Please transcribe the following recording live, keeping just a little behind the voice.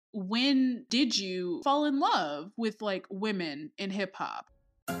when did you fall in love with like women in hip hop?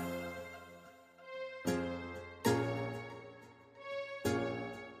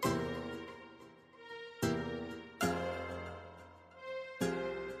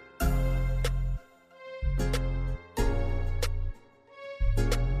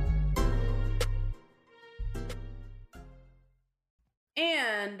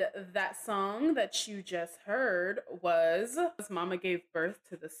 And that song that you just heard was Mama Gave Birth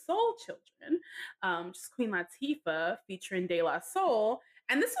to the Soul Children, just Queen Latifah featuring De La Soul.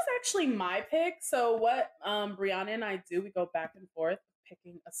 And this was actually my pick. So what Brianna and I do, we go back and forth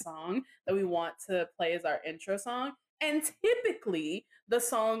picking a song that we want to play as our intro song. And typically the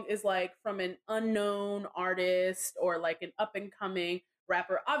song is like from an unknown artist or like an up and coming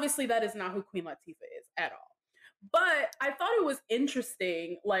rapper. Obviously that is not who Queen Latifah is at all. But I thought it was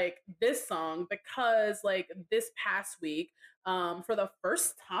interesting, like this song, because like this past week, for the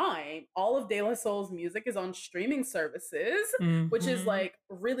first time, all of De La Soul's music is on streaming services, which is like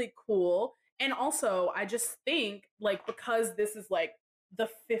really cool. And also, I just think like because this is like the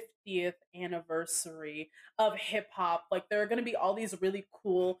 50th anniversary of hip hop, like there are going to be all these really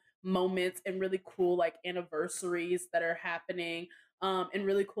cool moments and really cool like anniversaries that are happening and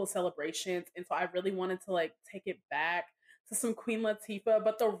really cool celebrations. And so I really wanted to like take it back to some Queen Latifah.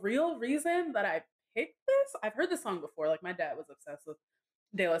 But the real reason that I picked this, I've heard this song before. Like my dad was obsessed with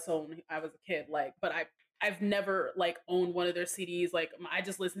De La Soul when I was a kid. Like, but I've never like owned one of their CDs. Like I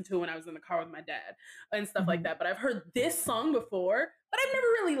just listened to it when I was in the car with my dad and stuff like that. But I've heard this song before, but I've never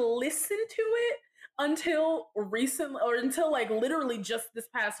really listened to it until recently, or until like literally just this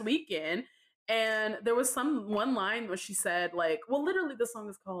past weekend. And there was one line where she said like, well, literally the song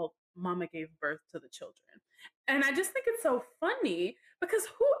is called Mama Gave Birth to the Children. And I just think it's so funny because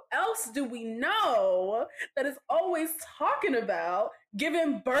who else do we know that is always talking about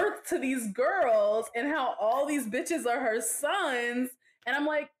giving birth to these girls and how all these bitches are her sons? And I'm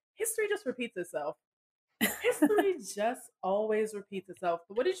like, history just repeats itself. History just always repeats itself.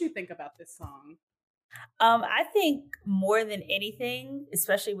 But what did you think about this song? I think more than anything,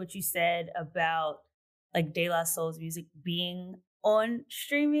 especially what you said about like De La Soul's music being on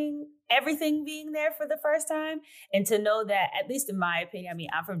streaming, everything being there for the first time, and to know that, at least in my opinion, I mean,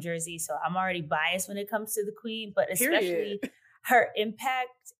 I'm from Jersey, so I'm already biased when it comes to the Queen, but especially her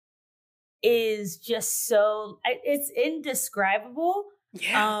impact is just so, it's indescribable.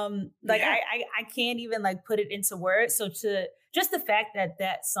 Yeah. I can't even like put it into words. So to just the fact that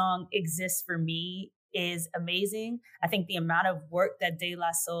that song exists for me is amazing. I think the amount of work that De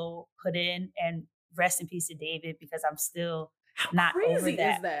La Soul put in, and rest in peace to David, because I'm still not over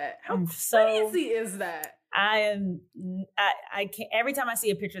that. How crazy is that? I can't, every time I see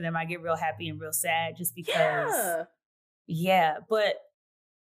a picture of them, I get real happy and real sad just because. Yeah. But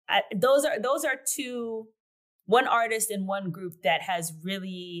those are one artist and one group that has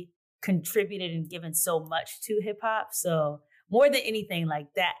really contributed and given so much to hip hop. So more than anything like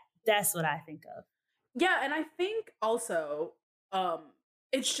that, that's what I think of. Yeah. And I think also,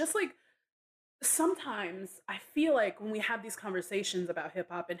 it's just like, sometimes I feel like when we have these conversations about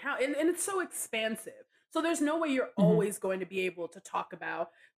hip hop and how, and it's so expansive. So there's no way you're always going to be able to talk about,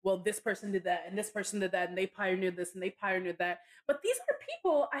 well, this person did that and this person did that and they pioneered this and they pioneered that. But these are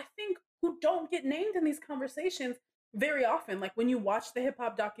people, I think, who don't get named in these conversations very often. Like when you watch the hip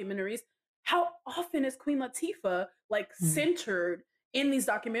hop documentaries, how often is Queen Latifah like centered in these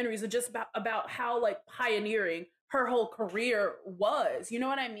documentaries, are just about how like pioneering her whole career was? You know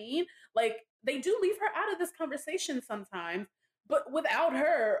what I mean? Like they do leave her out of this conversation sometimes, but without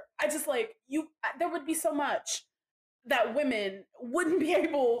her, I just like there would be so much that women wouldn't be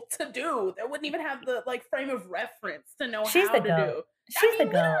able to do. They wouldn't even have the like frame of reference to know how to do. She's the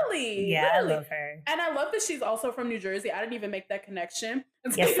girl. Literally. I love her. And I love that she's also from New Jersey. I didn't even make that connection.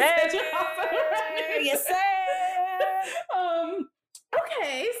 Yes, sir. Yes, sir.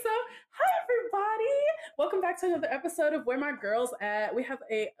 Okay, so hi everybody. Welcome back to another episode of Where My Girls At. We have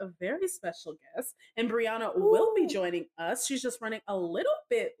a very special guest, and Brianna will be joining us. She's just running a little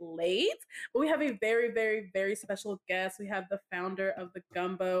bit late, but we have a very, very, very special guest. We have the founder of the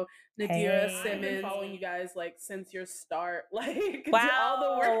Gumbo, Nadirah Simmons. I've been following you guys like since your start, like all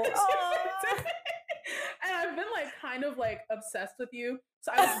the work that you've been doing. And I've been like kind of like obsessed with you.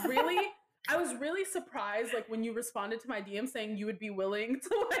 So I was really surprised, like when you responded to my DM saying you would be willing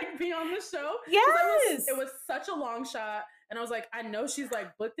to like be on the show. Yes, it was such a long shot, And I was like, I know she's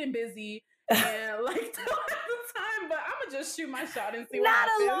like booked and busy and like don't have the time, but I'm gonna just shoot my shot and see what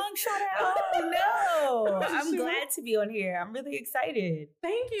happens. Not a long shot at all. No, I'm glad to be on here. I'm really excited.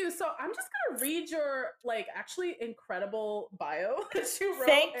 Thank you. So I'm just gonna read your like actually incredible bio that you wrote.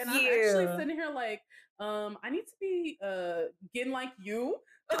 Thank and you. I'm actually sitting here like, I need to be getting like you.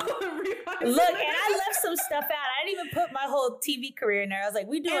 Look, and I left some stuff out. I didn't even put my whole TV career in there. I was like,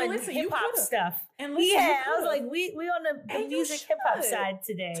 we doing hip hop stuff. And listen, yeah, I was like, we on the music hip hop side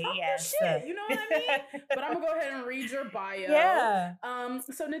today. Talk yeah, your shit, you know what I mean? But I'm gonna go ahead and read your bio. Yeah.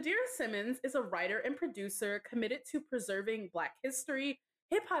 So Nadirah Simmons is a writer and producer committed to preserving Black history,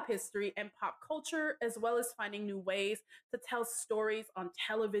 hip hop history, and pop culture, as well as finding new ways to tell stories on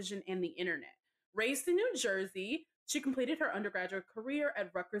television and the internet. Raised in New Jersey, she completed her undergraduate career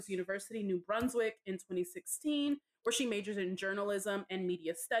at Rutgers University, New Brunswick in 2016, where she majored in journalism and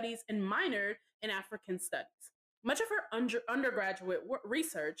media studies and minored in African studies. Much of her undergraduate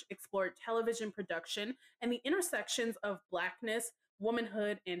research explored television production and the intersections of Blackness,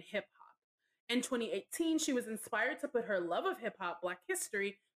 womanhood, and hip hop. In 2018, she was inspired to put her love of hip hop, Black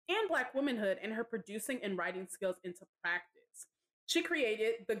history, and Black womanhood and her producing and writing skills into practice. She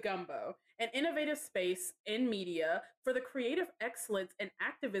created the Gumbo, an innovative space in media for the creative excellence and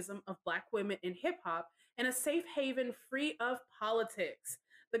activism of Black women in hip hop and a safe haven free of politics.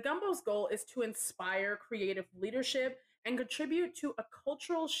 The Gumbo's goal is to inspire creative leadership and contribute to a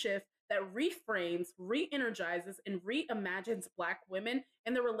cultural shift that reframes, re-energizes, and reimagines Black women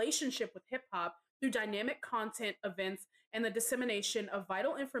and their relationship with hip hop through dynamic content, events, and the dissemination of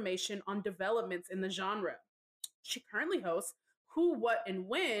vital information on developments in the genre. She currently hosts Who, What, and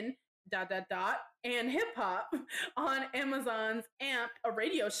When, ... and hip hop on Amazon's AMP, a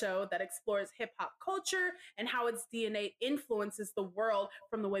radio show that explores hip hop culture and how its DNA influences the world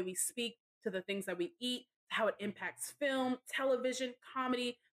from the way we speak to the things that we eat, to how it impacts film, television,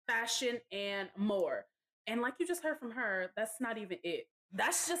 comedy, fashion, and more. And like you just heard from her, that's not even it.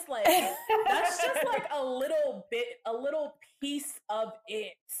 That's just like a little bit, a little piece of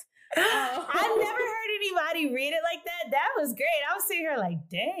it. I never heard anybody read it like that. That was great. I was sitting here like,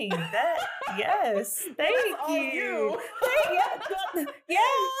 dang, that, yes, thank you.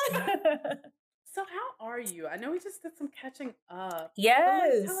 Yeah. So how are you? I know we just did some catching up.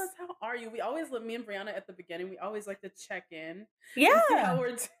 Yes. Tell us, how are you? We always, me and Brianna at the beginning, we always like to check in. Yeah. And see how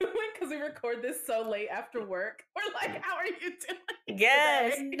we're doing, because we record this so late after work. We're like, how are you doing?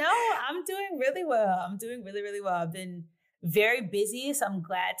 Yes. Today? No, I'm doing really well. I'm doing really, really well. I've been very busy, so I'm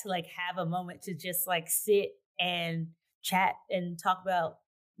glad to like have a moment to just like sit and chat and talk about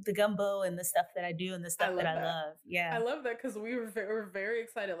the Gumbo and the stuff that I do and the stuff that I love. Yeah, I love that, because we were very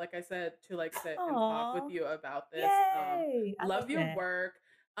excited, like I said, to like sit and talk with you about this. Yay. I love your work.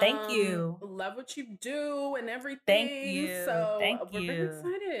 Thank you. Love what you do and everything. Thank you. So we're very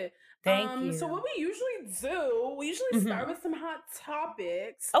excited. Thank you. So what we usually do, we usually start with some hot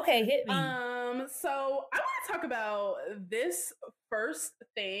topics. Okay, hit me. So I want to talk about this first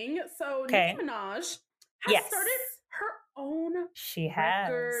thing. So Okay. Nicki Minaj has started her own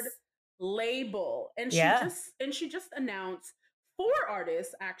record label, and she just announced 4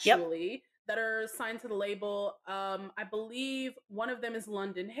 artists actually that are signed to the label. I believe one of them is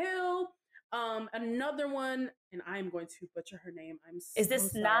London Hill. Another one, and I'm going to butcher her name. Is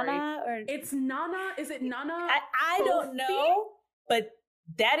this sorry. Nana or it's Nana? Is it Nana? I don't know, but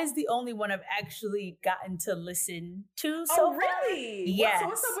that is the only one I've actually gotten to listen to so far. Really? Yes.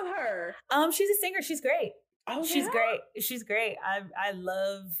 What's up with her? She's a singer. She's great. Oh, she's great. She's great. I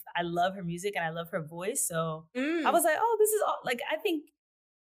love her music and I love her voice. So I was like, oh, this is all, like, I think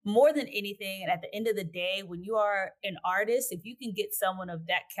more than anything, and at the end of the day, when you are an artist, if you can get someone of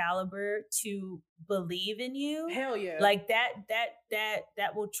that caliber to believe in you, hell yeah, like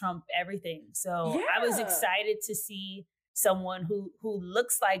that will trump everything. So I was excited to see someone who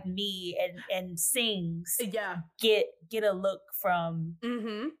looks like me and sings get a look from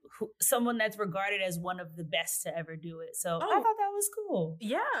someone that's regarded as one of the best to ever do it. So I thought that was cool.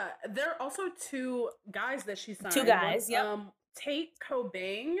 Yeah, there are also 2 guys that she signed. 2 guys, Tate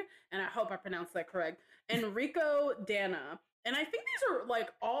Cobain, and I hope I pronounced that correct, and Rico Dana. And I think these are like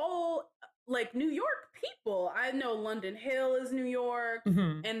all like New York people. I know London Hill is New York,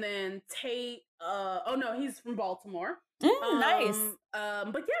 and then Tate, oh no, he's from Baltimore. Nice.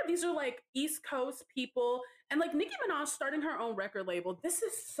 But yeah, these are like East Coast people, and like Nicki Minaj starting her own record label. This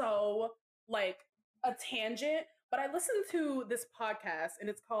is so like a tangent, but I listened to this podcast, and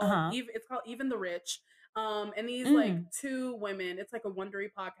it's called Even the Rich. And these like 2 women, it's like a Wondery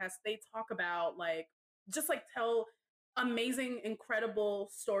podcast. They talk about like, just like tell amazing, incredible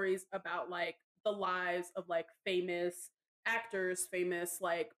stories about like the lives of like famous actors, famous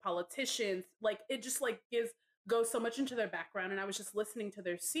like politicians. Like it just like goes so much into their background. And I was just listening to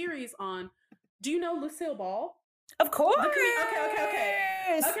their series on. Do you know Lucille Ball? Of course. Okay, good.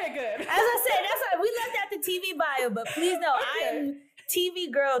 As I said, that's why we left out the TV bio, but please know I am TV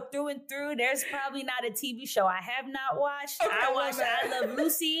girl through and through. There's probably not a TV show I have not watched. Okay, I watched I Love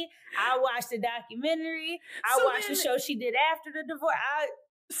Lucy. I watched the documentary. I watched the show she did after the divorce.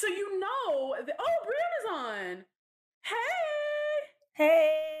 So you know, Brianna's on.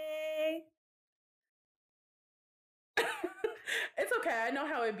 Hey. It's okay. I know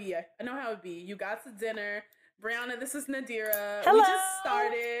how it be. You got to dinner. Brianna, this is Nadirah. Hello. We just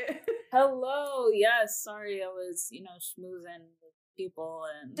started. Hello. Yes. Sorry, I was, schmoozing with people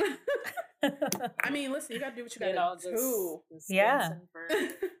and. I mean, listen, you gotta do what you gotta do. Yeah.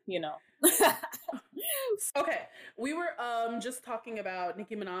 Okay, we were just talking about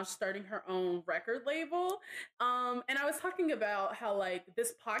Nicki Minaj starting her own record label, and I was talking about how like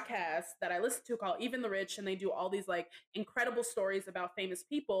this podcast that I listen to called Even the Rich, and they do all these like incredible stories about famous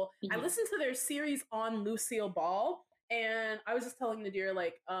people. I listened to their series on Lucille Ball, and I was just telling Nadirah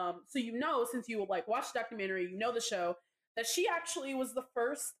like, so since you like watch the documentary, the show, that she actually was the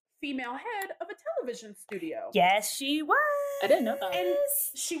first female head of a television studio. Yes, she was. I didn't know that. And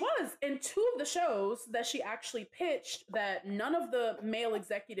she was. And two of the shows that she actually pitched that none of the male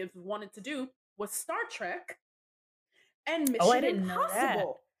executives wanted to do was Star Trek and Mission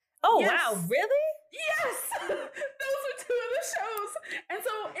Impossible. Oh, yes. Wow, really? Yes! Those are two of the shows. And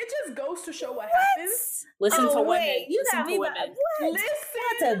so it just goes to show what happens. Listen to women. You got me women. What?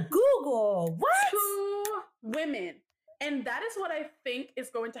 Listen to Google. What? Two women. And that is what I think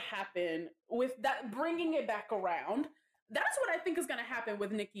is going to happen with that, bringing it back around. That's what I think is going to happen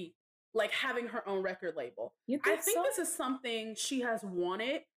with Nicki, like having her own record label. I think this is something she has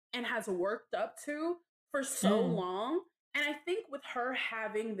wanted and has worked up to for so long. And I think with her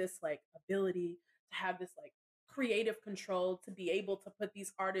having this like ability to have this like creative control, to be able to put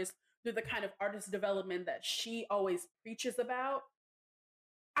these artists through the kind of artist development that she always preaches about,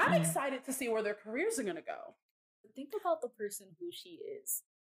 I'm excited to see where their careers are going to go. Think about the person who she is.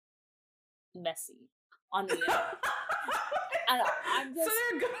 Messy on the internet. And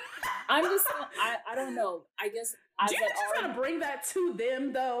I don't know. I guess do you just gotta bring that to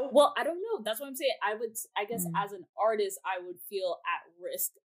them though? Well, I don't know. That's what I'm saying. I guess as an artist, I would feel at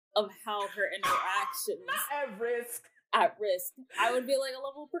risk of how her interactions. Not at risk. At risk. I would be like a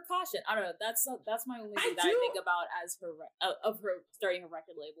level of precaution. I don't know. That's my only thing I think about as her of her starting a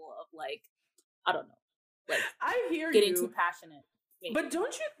record label of like, I don't know. Like, I hear getting too passionate. Maybe. But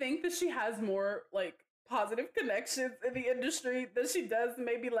don't you think that she has more like positive connections in the industry than she does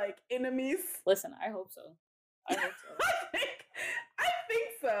maybe like enemies? Listen, I hope so. I think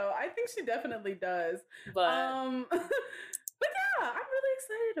so. I think she definitely does. But but yeah, I'm really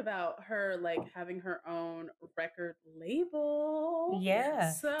excited about her like having her own record label.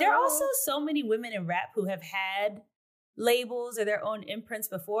 Yeah. There are also so many women in rap who have had labels or their own imprints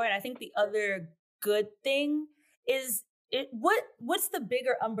before, and I think the other good thing is what's the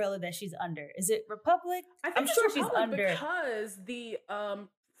bigger umbrella that she's under? Is it Republic? I'm sure she's under because the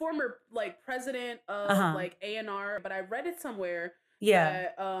former like president of like A&R, but I read it somewhere. Yeah.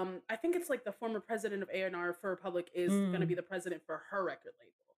 That, I think it's like the former president of A&R for Republic is going to be the president for her record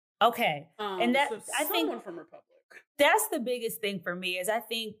label. Okay. And that I think someone from Republic. That's the biggest thing for me is I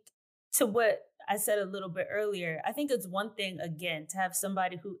think to what I said a little bit earlier, I think it's one thing again to have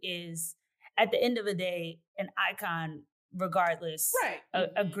somebody who is at the end of the day, an icon, regardless, right?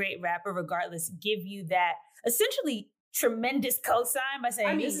 A great rapper, regardless, give you that essentially tremendous cosign by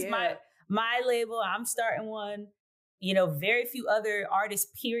saying, "This is my label. I'm starting one." Very few other artists,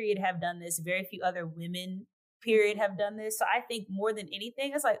 period, have done this. Very few other women, period, have done this. So I think more than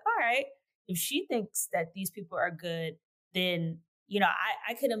anything, it's like, all right, if she thinks that these people are good, then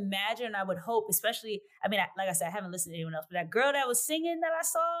I could imagine, I would hope, especially, like I said, I haven't listened to anyone else, but that girl that was singing that I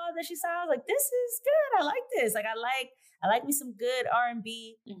saw that she sang, I was like, this is good. I like this. Like, I like me some good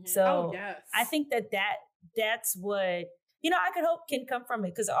R&B. So I think that's what, I could hope can come from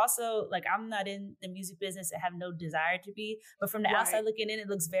it. Cause also like, I'm not in the music business and have no desire to be, but from the outside looking in, it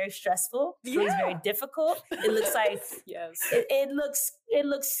looks very stressful. It looks very difficult. It looks like, it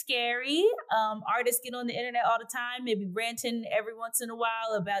looks scary. Artists get on the internet all the time, maybe ranting every once in a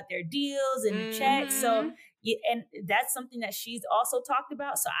while about their deals and checks. So, and that's something that she's also talked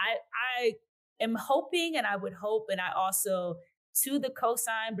about. So I am hoping, and I would hope, and I also, to the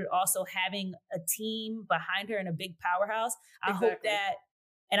cosign, but also having a team behind her and a big powerhouse. I hope that,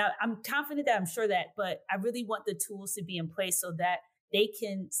 and I'm confident that I'm sure that, but I really want the tools to be in place so that they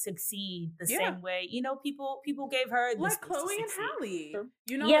can succeed the same way. You know, people gave her this like Chloe and Halle.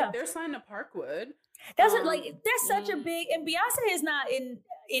 You know, yeah. like they're signed to Parkwood. That's that's such a big, and Beyonce is not in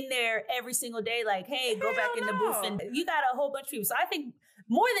there every single day. Like, hey, go back in the booth, and you got a whole bunch of people. So I think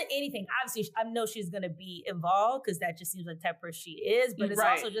more than anything, obviously, I know she's gonna be involved because that just seems like the type of person she is. But it's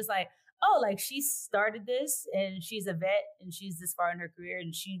also just like, oh, like she started this, and she's a vet, and she's this far in her career,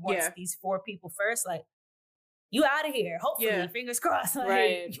 and she wants these 4 people first. Like, you out of here, hopefully, fingers crossed. Like,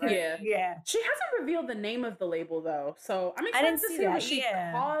 right. Yeah. She hasn't revealed the name of the label though, so I'm excited to see what she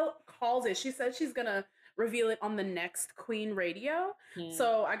calls it. She said she's gonna reveal it on the next Queen Radio.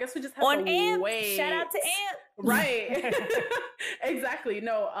 So I guess we just have to wait. Shout out to Amp. Right. Exactly.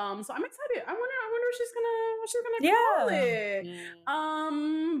 No. So I'm excited. I wonder what she's gonna call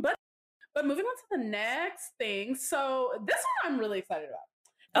it. But moving on to the next thing. So this one I'm really excited about.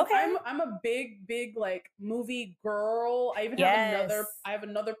 Okay. I'm a big like movie girl. I even have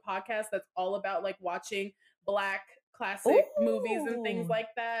another podcast that's all about like watching Black classic movies and things like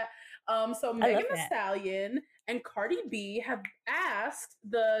that. So Megan Thee Stallion and Cardi B have asked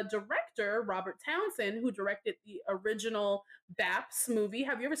the director, Robert Townsend, who directed the original BAPS movie.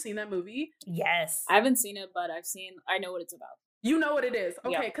 Have you ever seen that movie? Yes. I haven't seen it, but I know what it's about. You know what it is.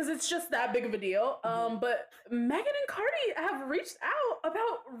 Okay, because it's just that big of a deal. But Megan and Cardi have reached out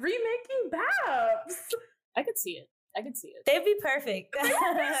about remaking BAPS. I could see it. They'd be perfect. They'd be so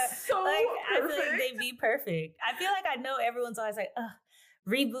perfect. I feel like they'd be perfect. I feel like I know everyone's always like,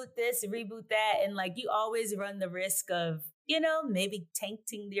 reboot this, reboot that. And like, you always run the risk of, you know, maybe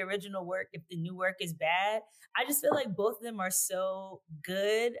tainting the original work if the new work is bad. I just feel like both of them are so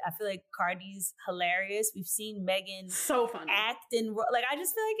good. I feel like Cardi's hilarious. We've seen Megan so funny act and like, I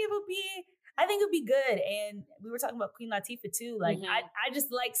just feel like I think it would be good. And we were talking about Queen Latifah too. Like, I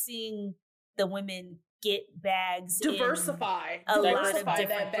just like seeing the women get bags, diversify a lot of that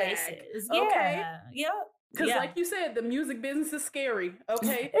different bag. places. Okay. Yeah. Because like you said, the music business is scary.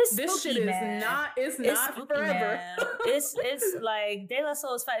 Okay. It's this spooky, shit is man. it's not spooky, forever. it's like De La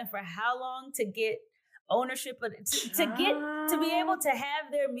Soul is fighting for how long to get ownership of to be able to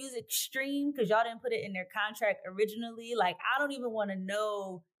have their music streamed, because y'all didn't put it in their contract originally. Like, I don't even want to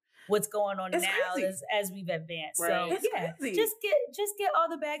know what's going on now as we've advanced. Right. So crazy. just get all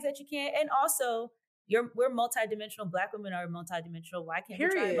the bags that you can. And also, we're multidimensional. Black women are multidimensional. Why can't we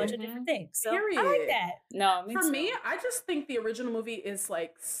try a bunch of different things? So I like that. No, for me, I just think the original movie is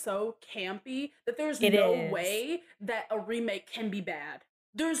like so campy that there's no way that a remake can be bad.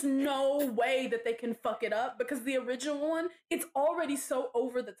 There's no way that they can fuck it up, because the original one, it's already so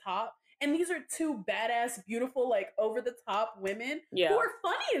over the top. And these are 2 badass, beautiful, like over the top women who are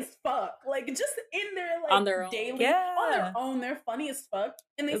funny as fuck. Like, just in their like on their daily, on their own, they're funny as fuck.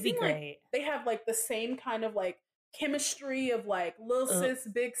 And they seem like they have like the same kind of like chemistry of like little sis,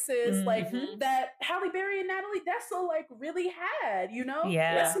 big sis, like that Halle Berry and Natalie Dessel like really had, you know?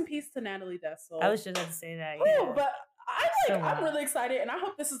 Yeah. Rest in peace to Natalie Dessel. I was just about to say that. Ooh, but I'm really excited, and I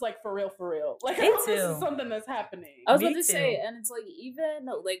hope this is like for real. Like, I hope this is something that's happening. I was about to say, and it's like, even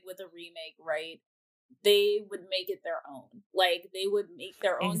like with a remake, right? They would make it their own. Like, they would make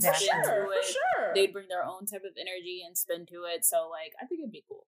their own spin to it. For sure. They'd bring their own type of energy and spin to it. So, like, I think it'd be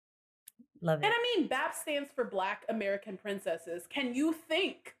cool. Love it. And I mean, BAP stands for Black American Princesses. Can you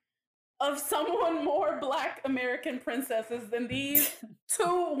think of someone more Black American princesses than these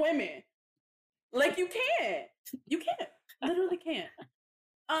 2 women? Like, you can't. Literally can't.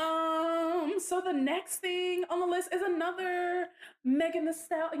 So the next thing on the list is another Megan Thee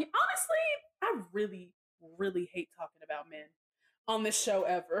Stallion. Honestly, I really, really hate talking about men on this show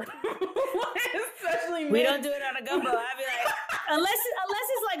ever. Especially men. We don't do it on a Gumbo. I'd be like, unless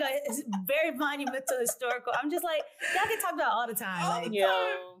it's like a very monumental historical. I'm just like, y'all can talk about it all the time. Like,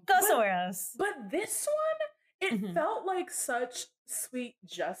 go somewhere else. But this one, it felt like such sweet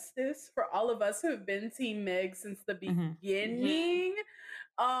justice for all of us who have been Team Meg since the beginning.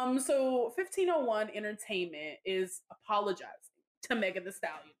 So 1501 Entertainment is apologizing to Megan Thee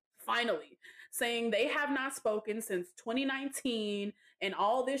Stallion, finally, saying they have not spoken since 2019, and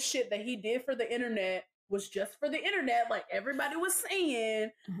all this shit that he did for the internet was just for the internet, like everybody was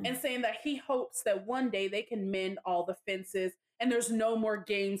saying, and saying that he hopes that one day they can mend all the fences and there's no more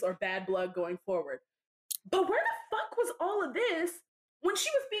games or bad blood going forward. But where the fuck was all of this when she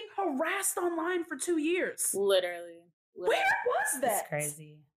was being harassed online for 2 years? Literally. Where was that? That's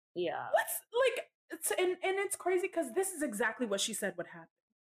crazy. Yeah. And it's crazy because this is exactly what she said would happen.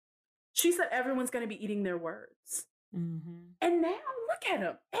 She said everyone's going to be eating their words. And now look at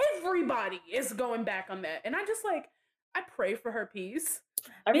him. Everybody is going back on that. And I just like, I pray for her peace.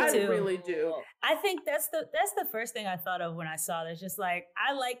 Me too. I really do. I think that's the first thing I thought of when I saw this. Just like,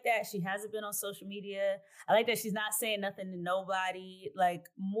 I like that she hasn't been on social media. I like that she's not saying nothing to nobody. Like,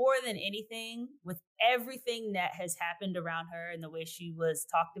 more than anything, with everything that has happened around her and the way she was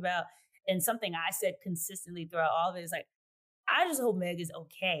talked about, and something I said consistently throughout all of it is like, I just hope Meg is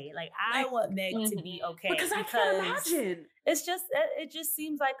okay. Like, I want Meg to be okay. Because I can't imagine. It just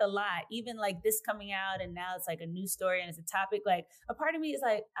seems like a lot. Even like this coming out and now it's like a new story and it's a topic. Like, a part of me is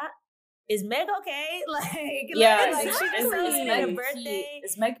like, is Meg okay? Like, exactly. She celebrated her birthday.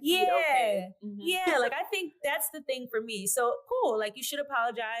 Is Meg okay? Yeah, like, I think that's the thing for me. So cool. Like, you should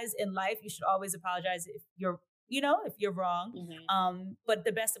apologize in life. You should always apologize if you're wrong. But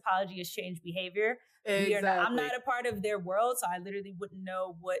the best apology is change behavior. Exactly. I'm not a part of their world, so I literally wouldn't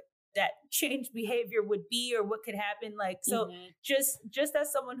know what that change behavior would be or what could happen. Like, so just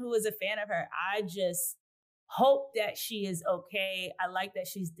as someone who is a fan of her, I just hope that she is okay. I like that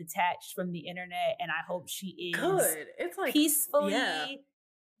she's detached from the internet, and I hope she is good. It's like peacefully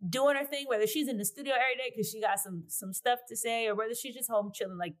doing her thing, whether she's in the studio every day because she got some stuff to say, or whether she's just home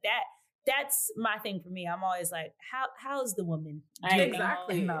chilling. Like that. That's my thing for me. I'm always like, how's the woman doing?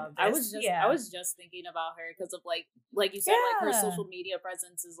 Exactly. I was just thinking about her because of like you said, like her social media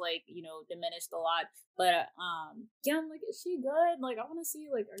presence is like, diminished a lot. But I'm like, is she good? Like, I want to see,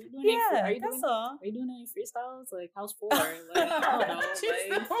 like, are you doing any freestyles? Like, how's for? Like, I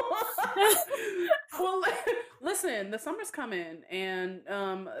don't know. Well, listen, the summer's coming, and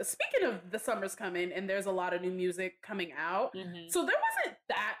speaking of the summer's coming, and there's a lot of new music coming out. So there wasn't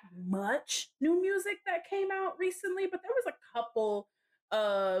that much new music that came out recently, but there was a couple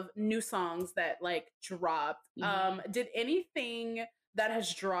of new songs that like dropped. Did anything that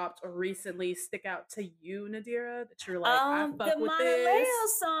has dropped recently stick out to you, Nadirah, that you're like, I fuck with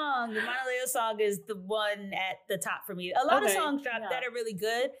this? The Monaleo song is the one at the top for me. A lot of songs dropped that are really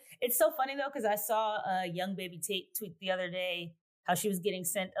good. It's so funny though, because I saw Young Baby Tate tweet the other day how she was getting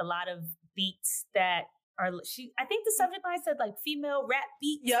sent a lot of beats that I think the subject line said like female rap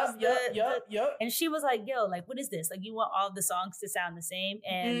beats. Yep. And she was like, yo, like, what is this? Like, you want all the songs to sound the same?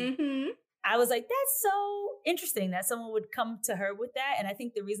 And I was like, that's so interesting that someone would come to her with that. And I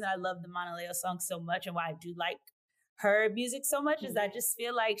think the reason I love the Monaleo song so much and why I do like her music so much is I just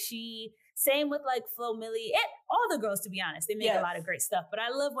feel like same with like Flo Milli and all the girls, to be honest, they make a lot of great stuff. But I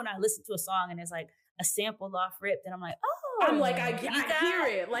love when I listen to a song and it's like a sample off rip, and I'm like, I'm like, I hear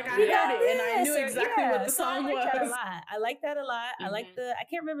it. Like, I heard it, and I knew exactly what the song was. I like that a lot. I like I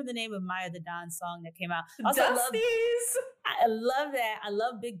can't remember the name of Maya the Don song that came out. Also, I love that. I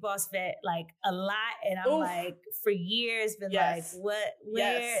love Big Boss Vet like a lot, and I'm like, for years been like, what,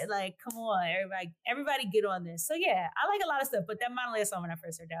 where, like, come on, everybody get on this. So yeah, I like a lot of stuff, but that Monaleo song when I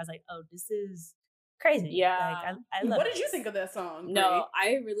first heard that, I was like, oh, this is crazy. Yeah, like, I love What did you think of that song? No,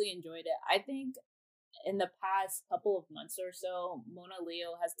 I really enjoyed it. I think in the past couple of months or so,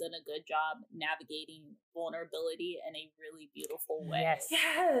 Monaleo has done a good job navigating vulnerability in a really beautiful way.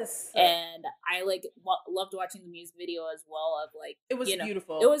 Yes. And I loved watching the music video as well. Of like, it was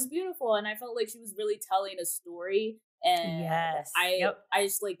beautiful. It was beautiful, and I felt like she was really telling a story. And I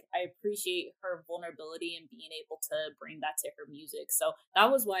just like, I appreciate her vulnerability and being able to bring that to her music. So that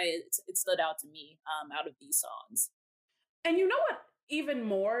was why it stood out to me out of these songs. And you know what? Even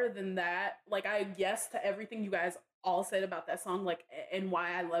more than that, like, I yes to everything you guys all said about that song, like, and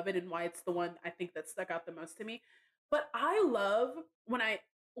why I love it and why it's the one I think that stuck out the most to me. But I love when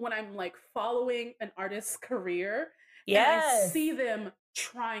I'm like following an artist's career and I see them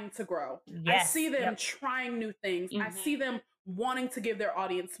trying to grow. I see them trying new things. I see them wanting to give their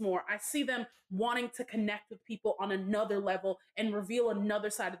audience more. I see them wanting to connect with people on another level and reveal another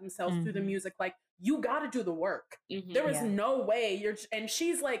side of themselves through the music. Like, you got to do the work. There is no way and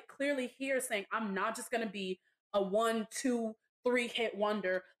she's like clearly here saying, I'm not just going to be a 1, 2, 3 hit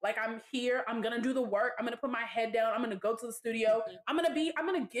wonder. Like, I'm here, I'm going to do the work. I'm going to put my head down. I'm going to go to the studio. I'm going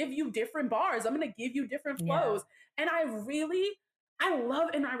to give you different bars. I'm going to give you different flows. And I love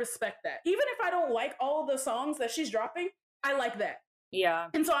and I respect that. Even if I don't like all the songs that she's dropping, I like that. Yeah.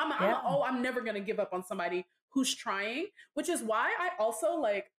 And so I'm never going to give up on somebody who's trying, which is why I also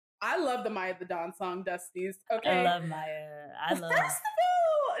like, I love the Maya the Don song, Dusties. Okay. I love Maya. First of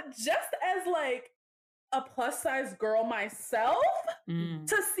all, just as like a plus size girl myself,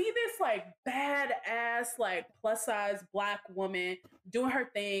 to see this like badass, like plus size Black woman doing her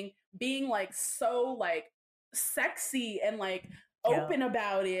thing, being like so like sexy and like open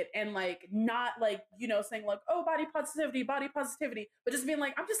about it, and like not like, saying like, oh, body positivity, but just being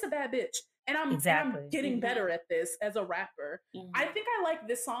like, I'm just a bad bitch. And I'm getting better at this as a rapper. I think I like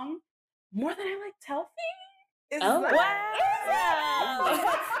this song more than I like Telfie. Oh, wow.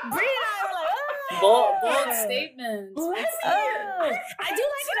 Bree and I were like, bold statements. I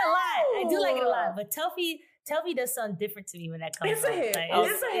do like it a lot. But Telfie does something different to me when that comes It's a hit. Like,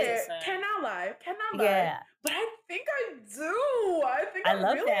 it's a hit. Cannot lie. Yeah. But I think I do. I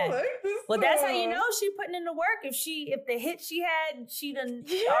love really that. like this Well, song. that's how you know she putting in the work. If the hit she had, she done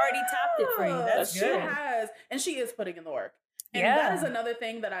already topped it for you. That's good. She has. And she is putting in the work. And that is another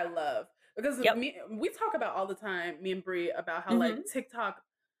thing that I love. Because we talk about all the time, me and Brie, about how like TikTok,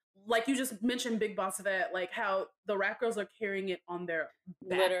 like you just mentioned Big Boss Vet, like how the rap girls are carrying it on their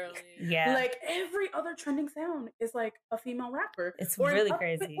back. Literally. Yeah. Like every other trending sound is like a female rapper. It's really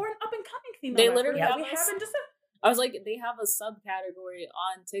crazy. Or an up and coming female they rapper. Literally That we haven't just I was like, they have a subcategory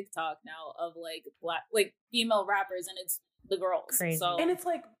on TikTok now of like like female rappers, and it's the girls. Crazy. So, and it's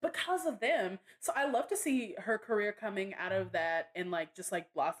like because of them. So I love to see her career coming out of that and like just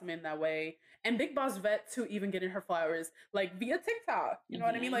like blossoming that way. And Big Boss Vet too, even getting her flowers like via TikTok. You know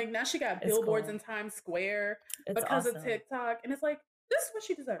what I mean? Like now she got billboards in Times Square because of TikTok, and it's like this is what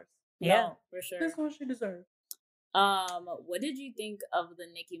she deserves. Yeah, for sure. This is what she deserves. What did you think of the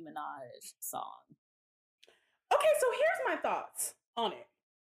Nicki Minaj song? Okay, so here's my thoughts on it.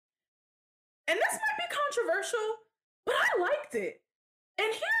 And this might be controversial, but I liked it.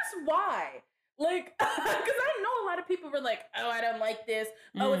 And here's why. Like, because I know a lot of people were like, oh, I don't like this.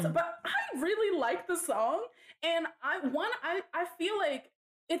 Oh, but I really like the song. And I feel like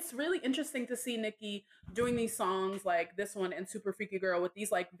it's really interesting to see Nicki doing these songs like this one and Super Freaky Girl with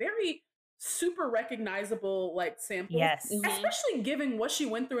these like very super recognizable like samples. Yes. Especially given what she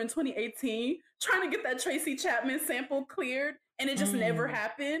went through in 2018, trying to get that Tracy Chapman sample cleared, and it just never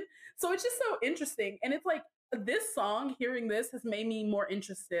happened. So it's just so interesting. And it's like this song, hearing this has made me more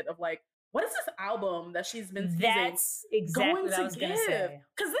interested of like, what is this album that she's been That's exactly going what to I was going to say.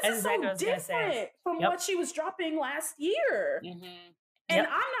 Because this is so different from what she was dropping last year. And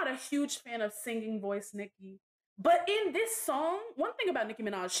I'm not a huge fan of singing voice Nicki. But in this song, one thing about Nicki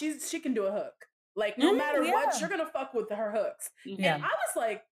Minaj, she can do a hook. Like, no matter what, you're going to fuck with her hooks. And I was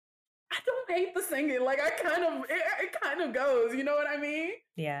like, I don't hate the singing. Like, it kind of goes. You know what I mean?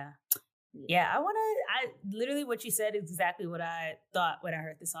 Yeah. Yeah, I literally what you said is exactly what I thought when I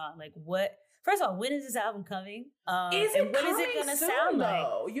heard the song. Like, first of all, when is this album coming? What is it going to sound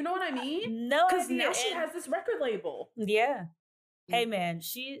like? You know what I mean? No, because now she has this record label. Yeah. Hey man,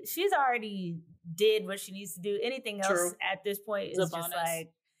 she's already did what she needs to do. Anything else at this point is just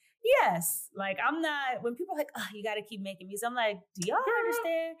like, yes. Like I'm not, when people are like, oh, you got to keep making music. I'm like, do y'all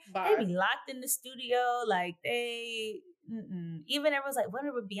understand? They be locked in the studio. Like even everyone's like, when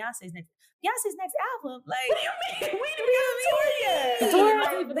are Beyonce's next album? Like, what do you mean? We didn't tour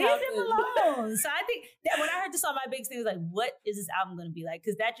yet. Leave them alone. So I think that when I heard this song, my biggest thing was like, what is this album going to be like?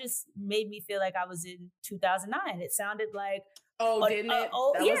 Because that just made me feel like I was in 2009. It sounded like, didn't it?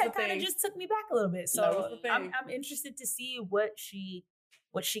 It kind of just took me back a little bit. So I'm interested to see what she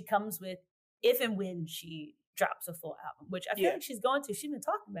comes with if and when she drops a full album, which I feel like she's going to. She's been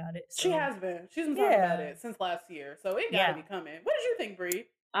talking about it. So. She has been. She's been talking about it since last year. So it gotta be coming. What did you think, Brie?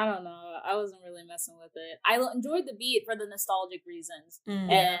 I don't know. I wasn't really messing with it. I enjoyed the beat for the nostalgic reasons.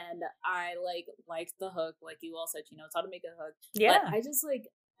 And I liked the hook. Like you all said, she knows how to make a hook. Yeah. But I just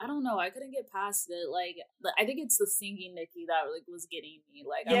I don't know. I couldn't get past it. Like, I think it's the singing Nicki that was getting me.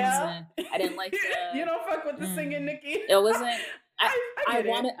 Like, I didn't like the... You don't fuck with the singing Nicki. It wasn't... I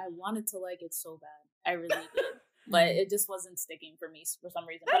wanted to like it so bad. I really did. But it just wasn't sticking for me for some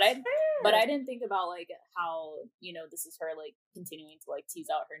reason. But I didn't think about like how, this is her like continuing to like tease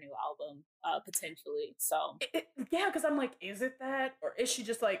out her new album potentially. So because I'm like, is it that, or is she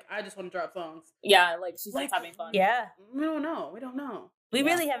just like, I just want to drop songs? Yeah, like she's just having fun. Yeah, we don't know. We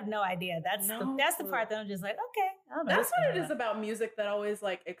really have no idea. That's the part that I'm just like, okay. I don't know. That's what it is about music that always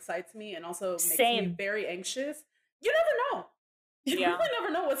like excites me and also makes me very anxious. You never know. You really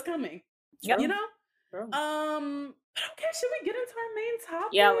never know what's coming. Yep. You know? True. Okay, should we get into our main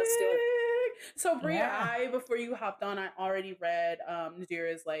topic? Yeah, let's do it. So Bria, before you hopped on, I already read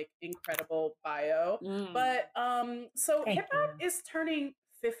Nadirah's like incredible bio. But so hip hop is turning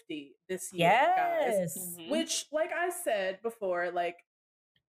 50 this year, guys. Which, like I said before, like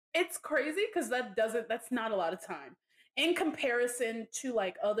it's crazy because that's not a lot of time. In comparison to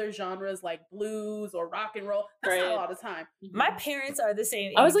like other genres like blues or rock and roll, that's not a lot of time. My parents are the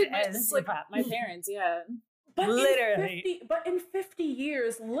same age. I was like, my parents, But literally, in 50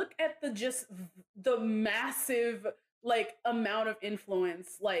 years, look at the massive like amount of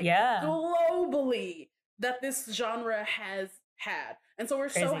influence, like globally, that this genre has had. And so we're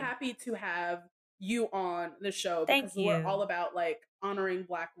so happy to have you on the show because we're all about like honoring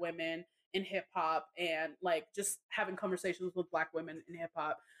Black women in hip hop and like just having conversations with Black women in hip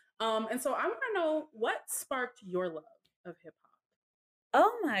hop. And so I want to know what sparked your love of hip hop.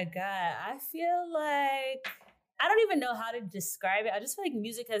 Oh my God. I feel like I don't even know how to describe it. I just feel like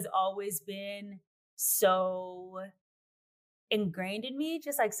music has always been so ingrained in me,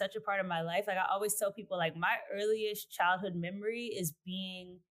 just like such a part of my life. Like I always tell people, like my earliest childhood memory is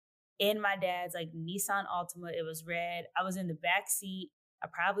being in my dad's like Nissan Altima. It was red. I was in the back seat. I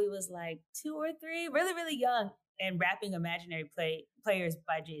probably was like 2 or 3, really, really young, and rapping Imaginary Players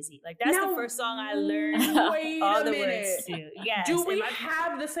by Jay-Z. Like that's the first song I learned all the words to. Yes. Do we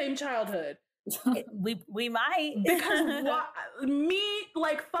have the same childhood? we might. Because me,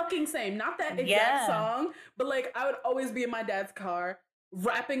 like fucking same. Not that exact song, but like I would always be in my dad's car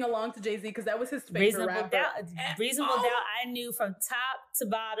rapping along to Jay-Z because that was his favorite rapper. Reasonable Doubt I knew from top to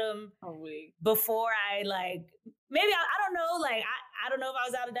bottom before I like, maybe I don't know, like I don't know if I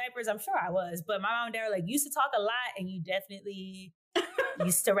was out of diapers. I'm sure I was, but my mom and dad were like, you used to talk a lot and you definitely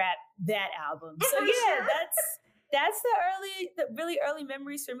used to rap that album. So yeah, that's the really early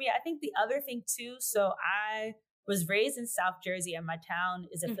memories for me. I think the other thing too, so I was raised in South Jersey and my town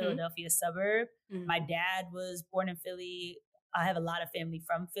is a Philadelphia suburb. My dad was born in Philly. I have a lot of family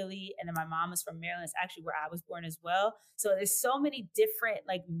from Philly, and then my mom is from Maryland. It's actually where I was born as well. So there's so many different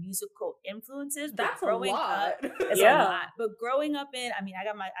like musical influences. That's a lot. It's a lot. But growing up in, I mean,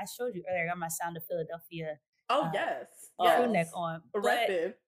 I showed you earlier, I got my Sound of Philadelphia. Crew neck on.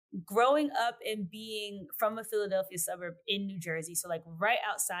 Erected. But growing up and being from a Philadelphia suburb in New Jersey, so like right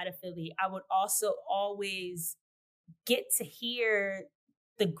outside of Philly, I would also always get to hear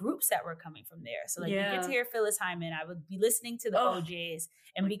the groups that were coming from there. So like you get to hear Phyllis Hyman. I would be listening to the OJs.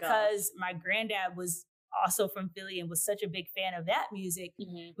 And because my granddad was also from Philly and was such a big fan of that music,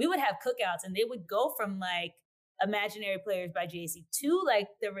 we would have cookouts and they would go from like Imaginary Players by Jay-Z to like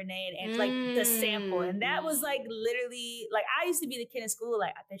the Renee and like the sample. And that was like literally like I used to be the kid in school,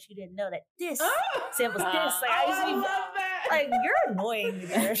 like I bet you didn't know that this samples this. Like I used to be like, you're annoying me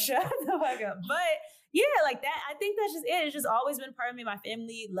there. Shut the fuck up. But yeah, like that, I think that's just it. It's just always been part of me. My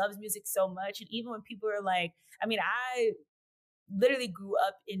family loves music so much. And even when people are like, I mean, I literally grew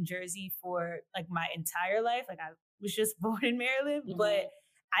up in Jersey for like my entire life. Like I was just born in Maryland, but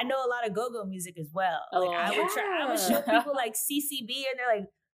I know a lot of go-go music as well. Like I would show people like CCB and they're like,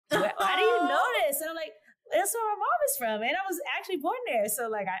 why do you know this? And I'm like, that's where my mom is from. And I was actually born there. So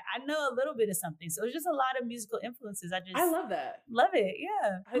like, I know a little bit of something. So it's just a lot of musical influences. I love that. Love it.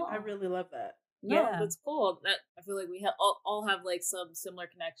 Yeah. I really love that. No, that's cool. That I feel like we all have like some similar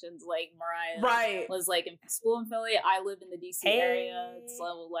connections. Like Mariah was like in school in Philly. I live in the DC area,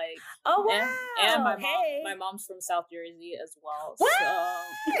 so like and my mom's from South Jersey as well. What?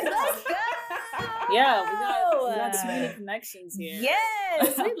 So let's go. Yeah, we got so many connections here.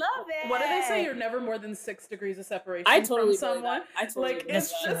 Yes, we love it. What do they say? You're never more than 6 degrees of separation from someone. I totally like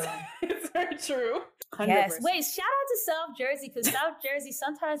it's just it's very true. 100%. Yes. Wait, shout out to South Jersey because South Jersey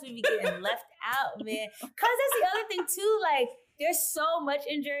sometimes we be getting left out, man. Because that's the other thing too. Like, there's so much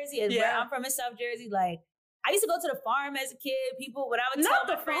in Jersey, and where I'm from in South Jersey. Like, I used to go to the farm as a kid. People, when I would tell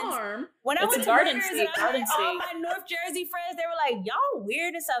my friends, when I went to Garden State, all my North Jersey friends, they were like, "Y'all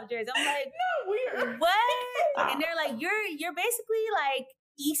weird in South Jersey." I'm like, "No, weird. What?" And they're like, "You're basically like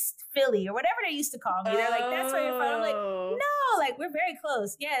East Philly or whatever they used to call me." They're like, "That's where you're from." I'm like, "No, like we're very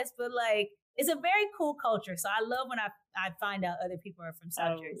close, yes, but like." It's a very cool culture. So I love when I find out other people are from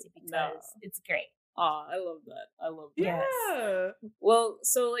South Jersey because it's great. Oh, I love that. I love that. Yeah. Yes. Well,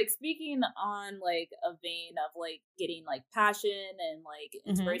 so like speaking on like a vein of like getting like passion and like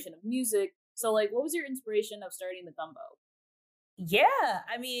inspiration of music. So like what was your inspiration of starting the Gumbo? Yeah,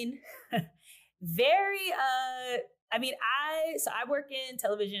 I mean, I work in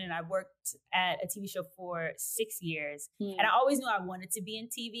television and I worked at a TV show for 6 years. And I always knew I wanted to be in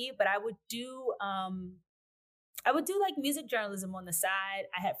TV, but I would do like music journalism on the side.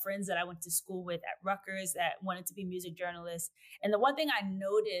 I had friends that I went to school with at Rutgers that wanted to be music journalists. And the one thing I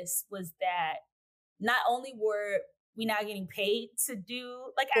noticed was that not only were we not getting paid to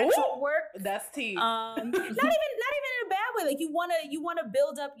do like actual work. That's tea. Not even in a bad way. Like you wanna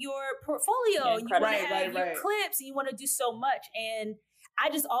build up your portfolio. You wanna have your clips and you wanna do so much. And I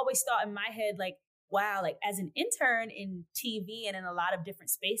just always thought in my head, like, wow, like as an intern in TV and in a lot of different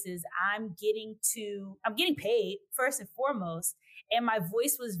spaces, I'm getting paid first and foremost, and my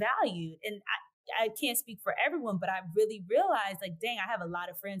voice was valued. And I can't speak for everyone, but I really realized like, dang, I have a lot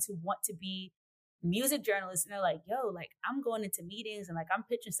of friends who want to be music journalists and they're like, yo, like I'm going into meetings and like I'm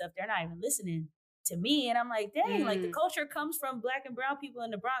pitching stuff. They're not even listening. to me. And I'm like, dang, like the culture comes from Black and brown people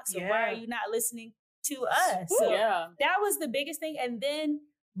in the Bronx. So why are you not listening to us? So that was the biggest thing. And then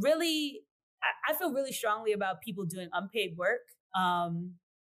really, I feel really strongly about people doing unpaid work.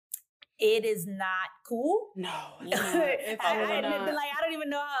 It is not cool. No, I don't even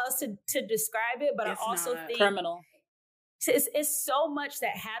know how else to describe it, but I also think criminal. It's so much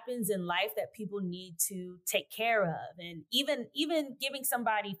that happens in life that people need to take care of. And even giving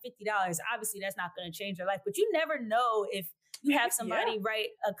somebody $50, obviously that's not going to change their life, but you never know if you have somebody write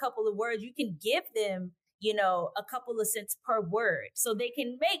a couple of words, you can give them, you know, a couple of cents per word. So they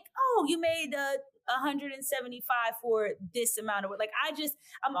can make, you made 175 for this amount of work. Like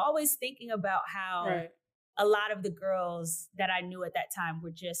I'm always thinking about how a lot of the girls that I knew at that time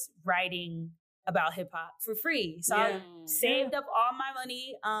were just writing about hip hop for free. So I saved up all my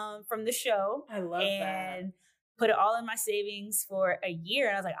money from the show. I love that. Put it all in my savings for a year.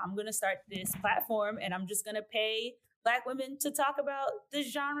 And I was like, I'm going to start this platform and I'm just going to pay Black women to talk about the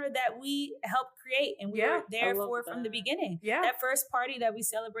genre that we helped create and we were there for from the beginning. Yeah. That first party that we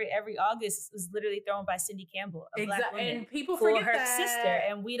celebrate every August was literally thrown by Cindy Campbell, a Black woman, and people for forget her sister,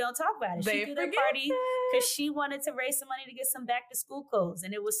 and we don't talk about it. She threw the party because she wanted to raise some money to get some back to school clothes,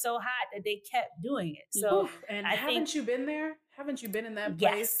 and it was so hot that they kept doing it. So, and haven't you been there? Haven't you been in that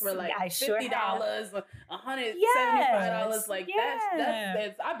place where like $50, $175? Like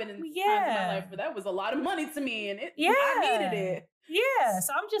that's I've been in times in my life where that was a lot of money to me, and I needed it. Yeah,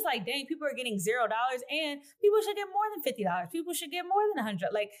 so I'm just like, dang, people are getting $0, and people should get more than $50. People should get more than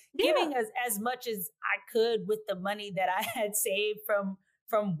 $100. Like giving as much as I could with the money that I had saved from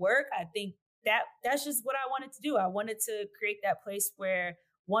work. I think that's just what I wanted to do. I wanted to create that place where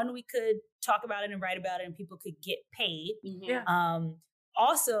one, we could talk about it and write about it and people could get paid.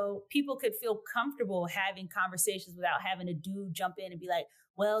 Also, people could feel comfortable having conversations without having a dude jump in and be like,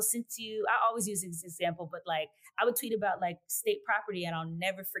 well, since I always use this example, but like I would tweet about like state property and I'll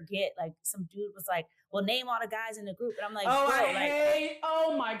never forget, like some dude was like, well, name all the guys in the group. And I'm like,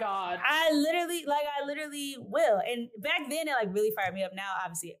 oh my God. I literally will. And back then it like really fired me up. Now,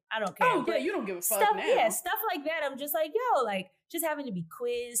 obviously I don't care. Oh yeah, you don't give a fuck now. Yeah, stuff like that. I'm just like, yo, like just having to be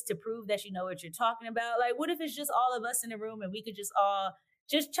quizzed to prove that you know what you're talking about. Like, what if it's just all of us in the room and we could just all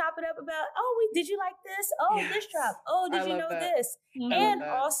just chop it up about, did you like this? This drop. Did you know this? And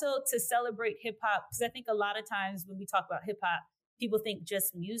also to celebrate hip hop, because I think a lot of times when we talk about hip hop, people think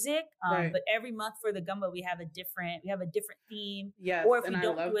just music. But every month for the Gumbo, we have a different theme. Yes, or if we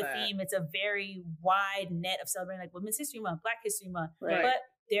don't do a theme, it's a very wide net of celebrating like Women's History Month, Black History Month. Right. But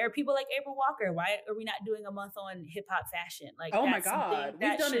there are people like April Walker. Why are we not doing a month on hip hop fashion? Like, oh my God,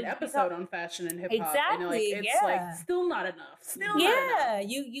 we've done an episode on fashion and hip hop. Exactly. And it's like still not enough. Not enough.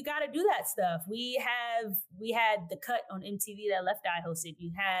 You got to do that stuff. We had The Cut on MTV that Left Eye hosted.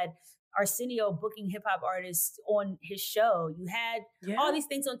 You had Arsenio booking hip hop artists on his show. You had all these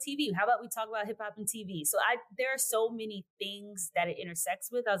things on TV. How about we talk about hip hop and TV? So there are so many things that it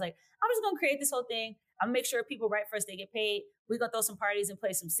intersects with. I was like, I'm just gonna create this whole thing. I'm gonna make sure people write for us, they get paid. We're gonna throw some parties and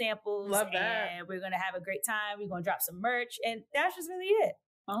play some samples. Love that. And we're gonna have a great time. We're gonna drop some merch. And that's just really it.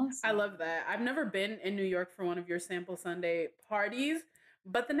 Awesome. I love that. I've never been in New York for one of your Sample Sunday parties,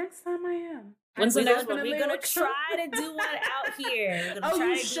 but the next time I am. When's the next one? We're gonna try to do one out here. We're gonna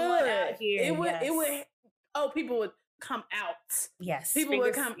try to do one out here. It would people would come out. Yes. People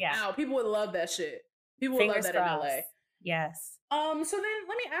would come out. People would love that shit. People would love that in LA. Yes. So then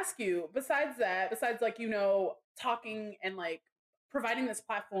let me ask you, besides like, you know, talking and like providing this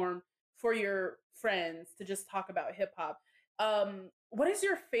platform for your friends to just talk about hip hop, what is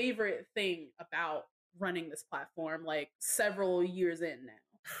your favorite thing about running this platform like several years in now?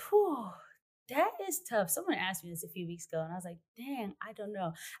 Whew, that is tough. Someone asked me this a few weeks ago and I was like, dang, I don't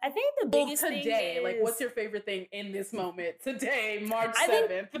know. I think the biggest thing is, like, what's your favorite thing in this moment today, March 7th? I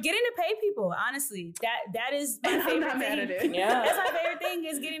think getting to pay people, honestly. That is my favorite I'm not thing. mad at it. Yeah. That's my favorite thing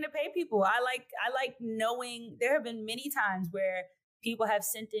is getting to pay people. I like knowing. There have been many times where people have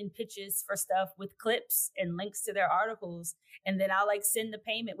sent in pitches for stuff with clips and links to their articles. And then I'll like send the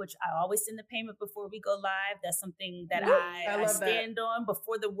payment, which I always send the payment before we go live. That's something that I stand on.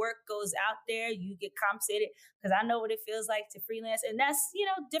 Before the work goes out there, you get compensated because I know what it feels like to freelance. And that's, you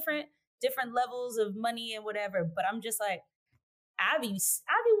know, different levels of money and whatever. But I'm just like, I'll be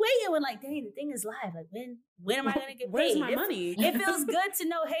waiting when like, dang, the thing is live. Like when am I gonna get paid? Where's my money? It feels good to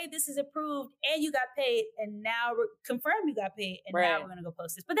know, hey, this is approved and you got paid, and now confirm you got paid, and now we're gonna go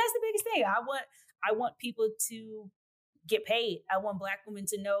post this. But that's the biggest thing. I want people to get paid. I want Black women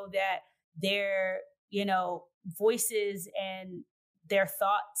to know that their, you know, voices and their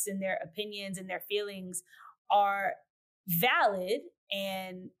thoughts and their opinions and their feelings are valid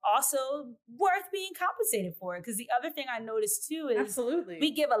and also worth being compensated for. Because the other thing I noticed too is absolutely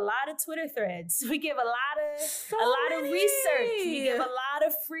we give a lot of Twitter threads, we give a lot of research, we give a lot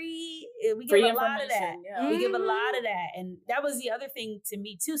of free a lot of that. Yeah. We give a lot of that. And that was the other thing to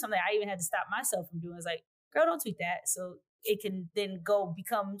me too, something I even had to stop myself from doing. Is like, girl, don't tweet that. So it can then go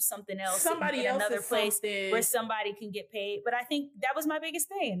become something else in another place where somebody can get paid. But I think that was my biggest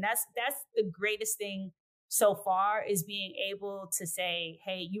thing. And that's the greatest thing so far, is being able to say,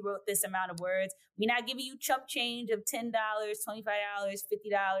 hey, you wrote this amount of words. We're not giving you chump change of $10, $25,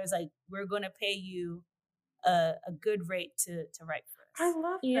 $50. Like, we're going to pay you a good rate to write for us. I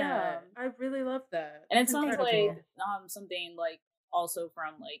love that. I really love that. And it sounds like something like also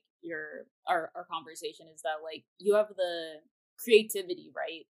from like our conversation is that like you have the creativity,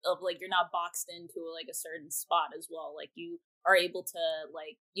 right? Of like, you're not boxed into like a certain spot as well. Like, you are able to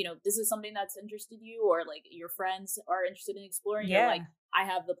like, you know, this is something that's interested you, or like your friends are interested in exploring. Yeah. You're like, I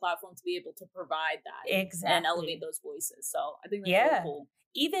have the platform to be able to provide that and elevate those voices. So I think that's really cool.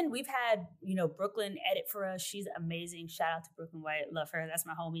 Even we've had, you know, Brooklyn edit for us. She's amazing. Shout out to Brooklyn White. Love her. That's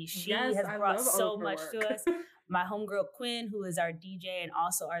my homie. She has brought so much to us. My homegirl Quinn, who is our DJ and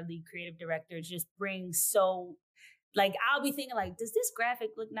also our lead creative director, just brings so, like, I'll be thinking like, does this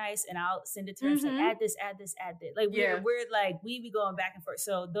graphic look nice? And I'll send it to her. She's like, add this. Like, we're like, we be going back and forth.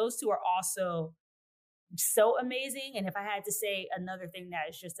 So those two are also so amazing. And if I had to say another thing that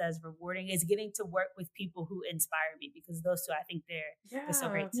is just as rewarding, is getting to work with people who inspire me, because those two, I think they're so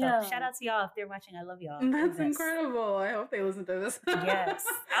great. So shout out to y'all if they're watching. I love y'all. That's incredible. I hope they listen to this. Yes,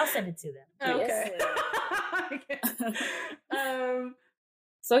 I'll send it to them. Okay.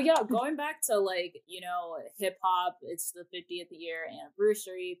 So yeah, going back to like, you know, hip hop, it's the 50th year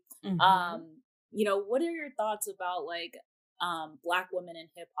anniversary. You know, what are your thoughts about like Black women in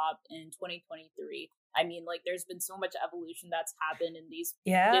hip hop in 2023? I mean, like, there's been so much evolution that's happened in these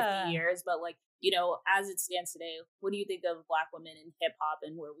 50 years, but like, you know, as it stands today, what do you think of Black women in hip hop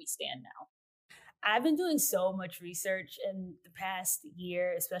and where we stand now? I've been doing so much research in the past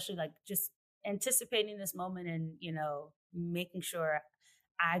year, especially like just anticipating this moment and, you know, making sure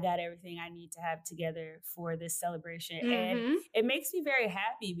I got everything I need to have together for this celebration. And it makes me very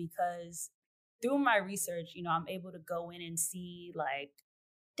happy because through my research, you know, I'm able to go in and see like,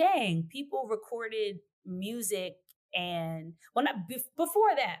 dang, people recorded music. And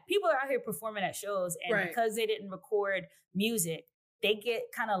before that, people are out here performing at shows, and because they didn't record music, they get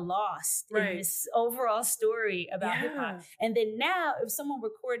kind of lost in this overall story about hip hop. And then now, if someone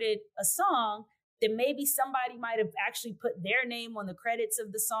recorded a song, then maybe somebody might have actually put their name on the credits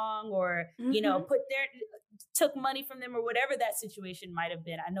of the song, or you know, took money from them, or whatever that situation might have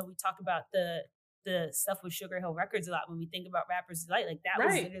been. I know we talk about the stuff with Sugar Hill Records a lot when we think about Rappers Delight. Like, that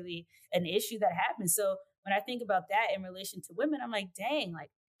was literally an issue that happened. So when I think about that in relation to women, I'm like, dang,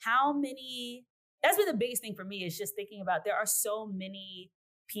 like, how many, that's been the biggest thing for me, is just thinking about, there are so many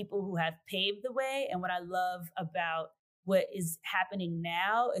people who have paved the way. And what I love about what is happening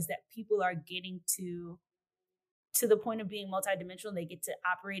now is that people are getting to the point of being multidimensional. They get to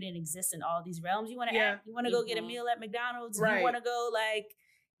operate and exist in all these realms. You want to go get a meal at McDonald's. You want to go like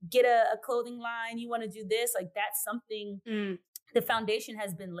get a clothing line. You want to do this. Like, that's something, the foundation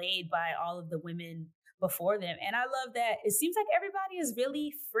has been laid by all of the women before them. And I love that it seems like everybody is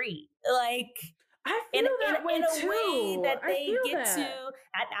really free. Like, I feel that way in a too. way that they get to.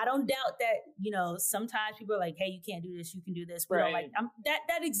 I don't doubt that, you know, sometimes people are like, hey, you can't do this, you can do this. We don't like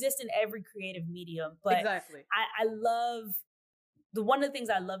that exists in every creative medium. But I love one of the things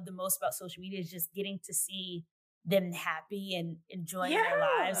I love the most about social media is just getting to see them happy and enjoying their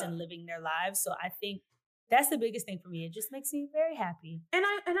lives and living their lives. So I think that's the biggest thing for me. It just makes me very happy. And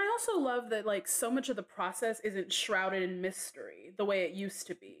I also love that, like, so much of the process isn't shrouded in mystery the way it used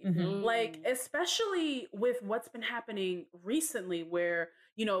to be. Like, especially with what's been happening recently, where,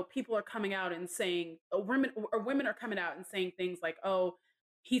 you know, people are coming out and saying, women are coming out and saying things like, oh,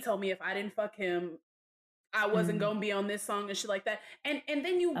 he told me if I didn't fuck him, I wasn't gonna be on this song and shit like that. And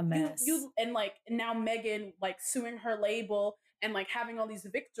then you and like now Megan like suing her label and like having all these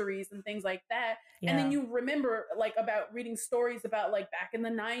victories and things like that. And then you remember like about reading stories about like back in the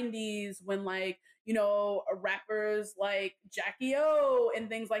 90s when like, you know, rappers like Jackie O and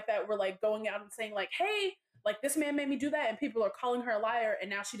things like that were like going out and saying like, hey, like this man made me do that, and people are calling her a liar, and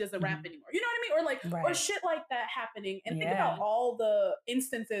now she doesn't rap anymore. You know what I mean? Or like or shit like that happening. And think about all the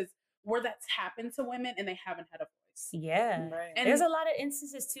instances where that's happened to women and they haven't had a voice. And there's a lot of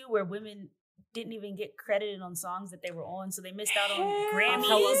instances too where women didn't even get credited on songs that they were on, so they missed out on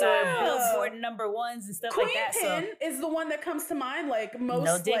Grammys yeah. or Billboard #1s and stuff Queen like that. Pen is the one that comes to mind, like most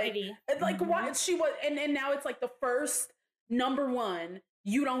No Diggity. like what she was, and now it's like the first #1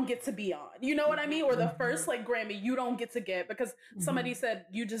 you don't get to be on. You know what I mean? Or the first like Grammy you don't get to get because somebody said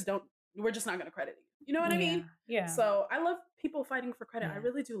you just don't. We're just not going to credit you. You know what I mean? Yeah. So I love people fighting for credit. I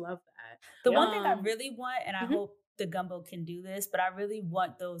really do love that. The one thing I really want, and I hope the Gumbo can do this, but I really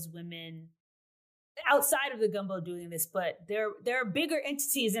want those women outside of the Gumbo doing this, but there are bigger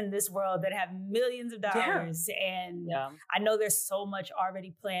entities in this world that have millions of dollars. And I know there's so much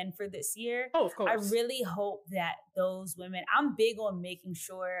already planned for this year. Oh, of course. I really hope that those women, I'm big on making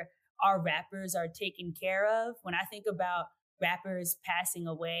sure our rappers are taken care of. When I think about rappers passing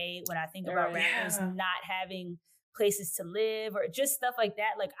away, when I think about rappers not having places to live or just stuff like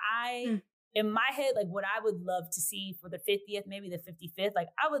that, like in my head, like what I would love to see for the 50th, maybe the 55th, like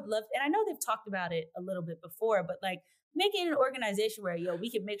I would love, and I know they've talked about it a little bit before, but like making an organization where, we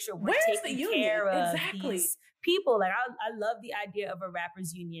can make sure we're taking care of these people. Like I love the idea of a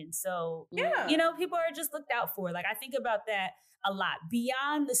rappers union. So, people are just looked out for. Like I think about that a lot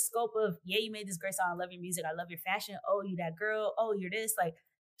beyond the scope of, you made this great song. I love your music. I love your fashion. Oh, you that girl. Oh, you're this. Like,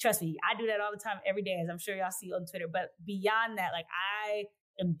 trust me, I do that all the time, every day, as I'm sure y'all see on Twitter. But beyond that, like I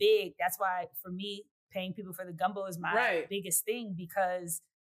am big. That's why for me, paying people for the Gumbo is my biggest thing, because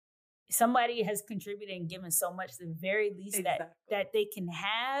somebody has contributed and given so much. The very least that they can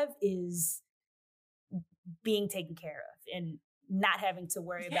have is being taken care of and not having to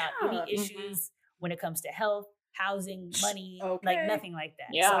worry about any issues when it comes to health, housing, money, like nothing like that.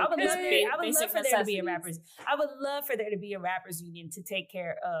 Yeah. So I would love for there to be a rappers. I would love for there to be a rappers union to take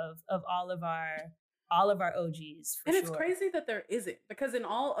care of all of our OGs. And it's crazy that there isn't, because in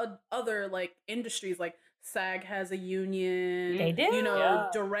all other like industries, like SAG has a union. They do. You know,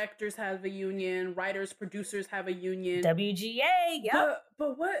 directors have a union, writers, producers have a union. WGA,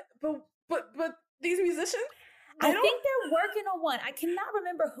 But these musicians, I think they're working on one. I cannot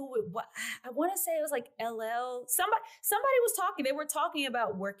remember who it was. I want to say it was like LL. Somebody was talking. They were talking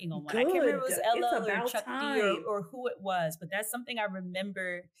about working on one. I can't remember if it was LL or Chuck D or who it was, but that's something I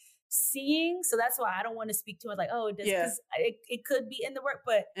remember seeing. So that's why I don't want to speak too much like, it does, because it could be in the work,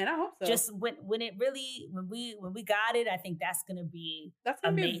 but and I hope so. Just when we got it, I think that's gonna be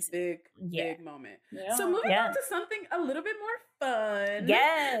amazing. Be a big moment. Yeah. So moving on to something a little bit more fun.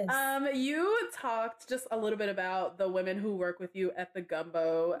 Yes. You talked just a little bit about the women who work with you at the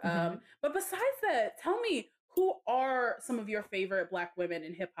Gumbo. But besides that, tell me, who are some of your favorite Black women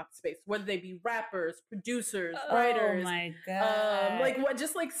in hip hop space? Whether they be rappers, producers, writers. Oh my God. Like what?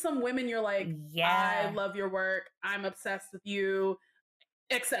 Just like some women you're like, I love your work. I'm obsessed with you,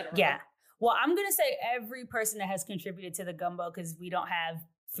 etc. Yeah. Well, I'm gonna say every person that has contributed to the Gumbo, because we don't have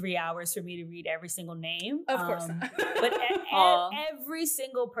 3 hours for me to read every single name. Of course. But every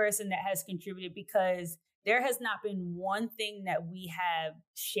single person that has contributed, because there has not been one thing that we have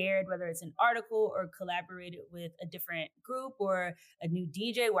shared, whether it's an article or collaborated with a different group or a new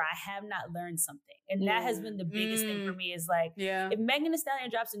DJ, where I have not learned something. And that has been the biggest thing for me, is like, if Megan Thee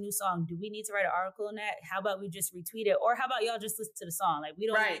Stallion drops a new song, do we need to write an article on that? How about we just retweet it? Or how about y'all just listen to the song? Like, we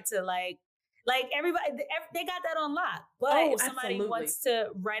don't need to like everybody, they got that on lock. But if somebody wants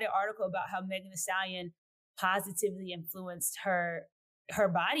to write an article about how Megan Thee Stallion positively influenced her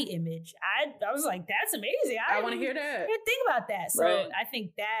body image, I was like, that's amazing. I want to hear that. Didn't think about that. So I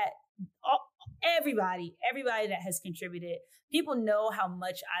think that everybody that has contributed, people know how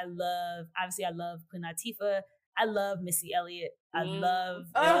much I love Queen Latifah. I love Missy Elliott. I love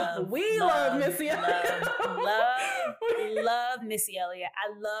Missy Elliott. Love Missy Elliott.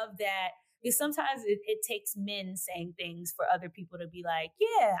 I love that. Because sometimes it takes men saying things for other people to be like,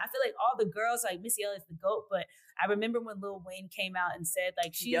 yeah, I feel like all the girls, like Missy Elliott's the GOAT, but I remember when Lil Wayne came out and said,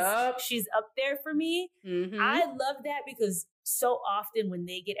 like, she's up there for me. I love that, because so often when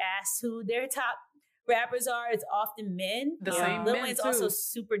they get asked who their top rappers are, it's often men. The same Lil men Wayne's too. Also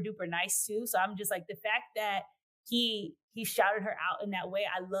super duper nice too. So I'm just like, the fact that he shouted her out in that way.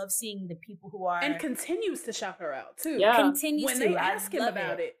 I love seeing the people who are, and continues to shout her out too. Continues when to. they ask him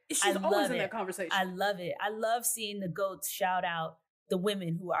about it, she's always in that conversation. I love it. I love seeing the GOATs shout out the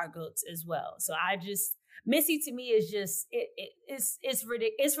women who are GOATs as well. So Missy to me is just it's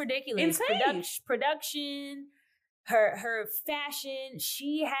ridiculous. Insane. Production, her fashion.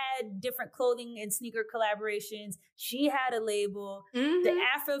 She had different clothing and sneaker collaborations. She had a label. The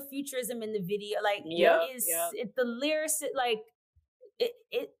Afrofuturism in the video, like the lyrics, like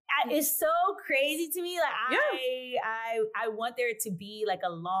it's so crazy to me. Like I want there to be like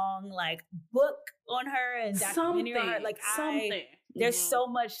a long like book on her and documentary on her. Like there's so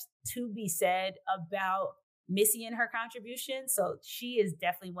much to be said about Missy and her contribution. So she is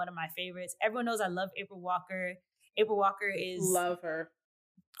definitely one of my favorites. Everyone knows I love April Walker. April Walker is love her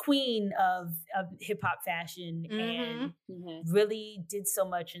queen of hip hop fashion and really did so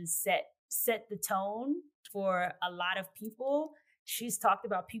much and set the tone for a lot of people. She's talked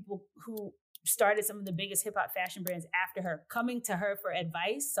about people who started some of the biggest hip hop fashion brands after her coming to her for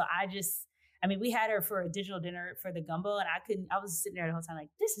advice. So we had her for a digital dinner for the Gumbo, and I was sitting there the whole time like,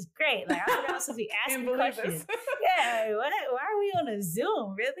 this is great. Like, I thought I was supposed to be asking questions. Yeah, why are we on a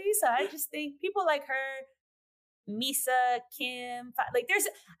Zoom, really? So I just think people like her, Misa, Kim, like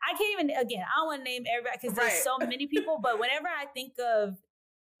I can't even, again, I don't want to name everybody because there's so many people, but whenever I think of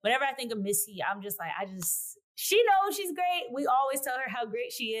Missy, I'm just like, she knows she's great. We always tell her how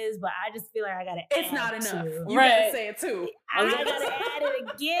great she is, but I just feel like I gotta it's add not enough. to. You gotta say it too. I gotta add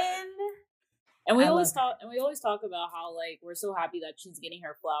it again. And we always talk about how like we're so happy that she's getting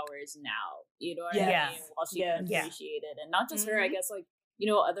her flowers now. You know what I mean? While she can appreciate it. And not just her, I guess like, you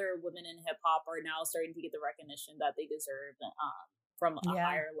know, other women in hip hop are now starting to get the recognition that they deserve from a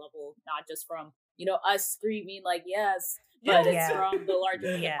higher level, not just from, you know, us screaming like yes, but it's from the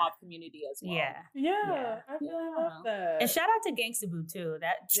larger hip hop community as well. I really love that. And shout out to Gangsta Boo too.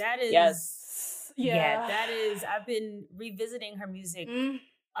 That is that is. I've been revisiting her music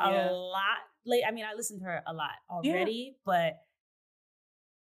a lot. Like, I mean, I listened to her a lot already, but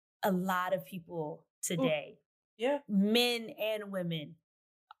a lot of people today, men and women,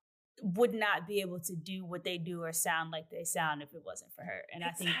 would not be able to do what they do or sound like they sound if it wasn't for her. And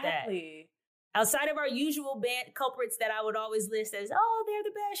I think that outside of our usual band culprits that I would always list as, oh, they're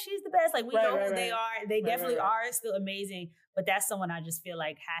the best, she's the best. Like, we know who they are. They definitely are still amazing. But that's someone I just feel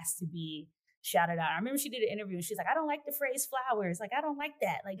like has to be shouted out. I remember she did an interview and she's like, I don't like the phrase flowers. Like, I don't like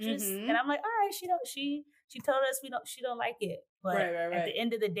that. Like, just, and I'm like, all right, she told us she don't like it. But at the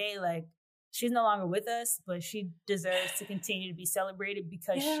end of the day, like, she's no longer with us, but she deserves to continue to be celebrated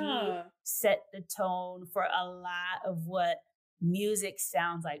because she set the tone for a lot of what music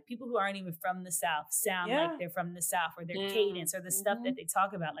sounds like. People who aren't even from the South sound like they're from the South, or their cadence or the stuff that they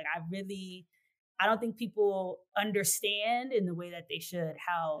talk about. Like, I don't think people understand in the way that they should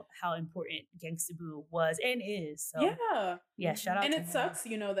how important Gangsta Boo was and is. So shout out. And to it sucks,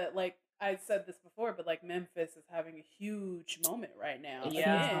 you know, that like I said this before, but like Memphis is having a huge moment right now.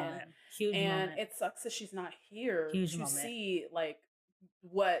 Huge moment. It sucks that she's not here to see like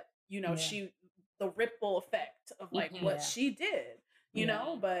what, you know, the ripple effect of like what she did, you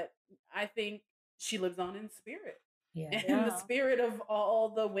know, but I think she lives on in spirit. And the spirit of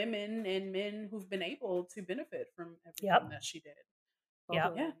all the women and men who've been able to benefit from everything that she did.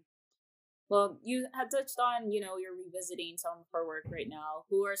 Well, you had touched on, you know, you're revisiting some of her work right now.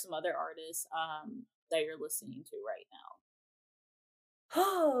 Who are some other artists that you're listening to right now?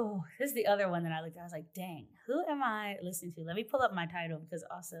 Oh, this is the other one that I looked at. I was like, dang, who am I listening to? Let me pull up my title because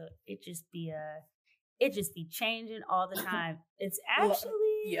also it just be changing all the time. It's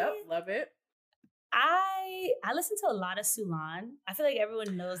actually love it. I listen to a lot of SOOOO. I feel like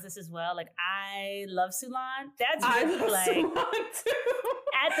everyone knows this as well. Like, I love SOOOO. That's really like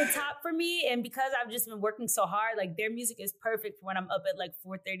at the top for me. And because I've just been working so hard, like their music is perfect for when I'm up at like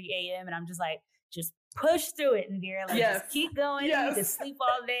 4:30 a.m. and I'm just like, just push through it, Nadirah. Like, just keep going. You need to sleep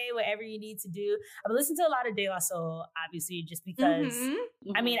all day, whatever you need to do. I've been listening to a lot of De La Soul, obviously, just because.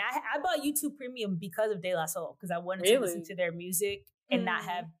 I mean, I bought YouTube Premium because of De La Soul because I wanted to listen to their music and not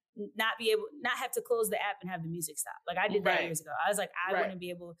have to close the app and have the music stop. Like, I did that years ago. I was like, I want to be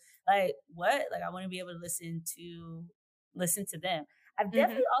able, like, what? Like, I want to be able to listen to them. I've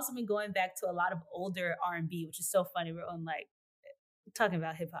definitely also been going back to a lot of older R&B, which is so funny. We're on like talking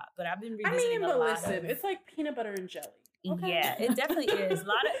about hip hop, but I've been revisiting a lot of, it's like peanut butter and jelly. Okay. Yeah, it definitely is.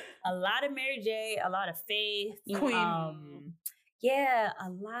 A lot of Mary J, a lot of Faith, Queen. Yeah, a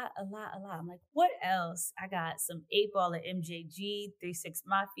lot. I'm like, what else? I got some 8-Ball at MJG, 3-6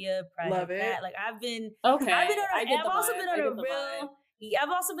 Mafia, Project Love it. Pat. Like, I've also been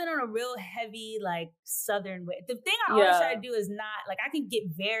on a real heavy, like, Southern way. The thing I always try to do is not, like, I can get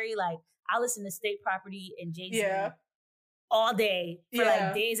very, like, I listen to State Property and Jay-Z all day for,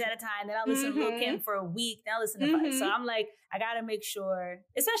 like, days at a time. Then I'll listen to Lil' Kim for a week. Then I'll listen to So I'm like, I got to make sure,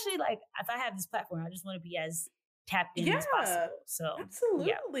 especially, like, if I have this platform, I just want to be as tapped in as possible. So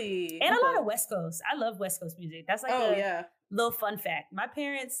absolutely. And a lot of West Coast. I love West Coast music. That's like a little fun fact. My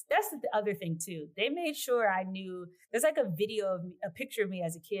parents, that's the other thing too. They made sure I knew. There's like a picture of me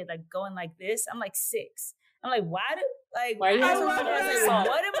as a kid, like going like this. I'm like 6. I'm like, why are you like, what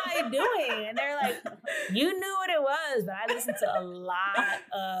am I doing? And they're like, you knew what it was, but I listened to a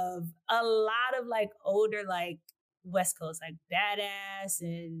lot of like older, like West Coast, like Badass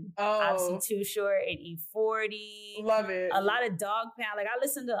and obviously Too Short and E40. Love it. A lot of Dog Pound. Like I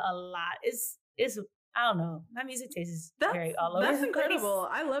listen to a lot. It's I don't know. My music taste is very all over. That's incredible.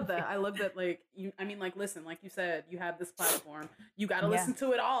 I love that. I love that. Like listen, like you said, you have this platform. You got to listen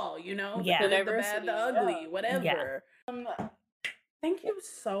to it all. You know, the good, the bad, the ugly, whatever. Thank you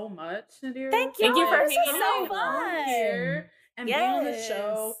so much, Nadirah. Thank you for being so fun here and being on the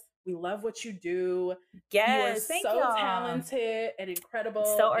show. We love what you do. Yes, you are so talented and incredible.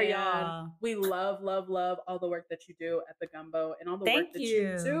 So are y'all. We love, love, love all the work that you do at the Gumbo and all the work that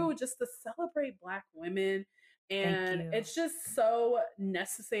you do just to celebrate Black women. And it's just so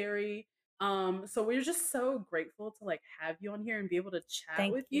necessary. So we're just so grateful to like have you on here and be able to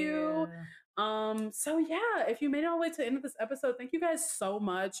chat with you. So yeah, if you made it all the way to the end of this episode, thank you guys so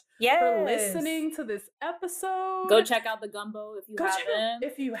much for listening to this episode. Go check out the Gumbo if you haven't.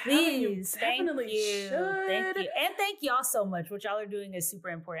 If you haven't, you definitely should. Thank you. And thank y'all so much. What y'all are doing is super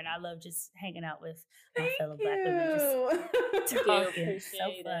important. I love just hanging out with my fellow Black women. Just talking.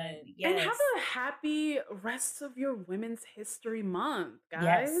 So fun. And have a happy rest of your Women's History Month, guys.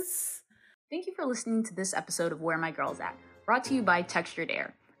 Yes. Thank you for listening to this episode of Where My Girl's At, brought to you by Textured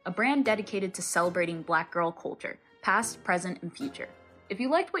Air, a brand dedicated to celebrating Black girl culture, past, present, and future. If you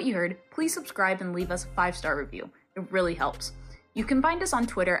liked what you heard, please subscribe and leave us a 5-star review. It really helps. You can find us on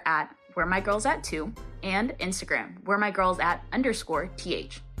Twitter at WhereMyGirlsAt2 and Instagram,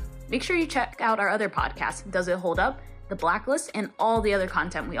 WhereMyGirlsAt_TH. Make sure you check out our other podcasts, Does It Hold Up?, The Blacklist, and all the other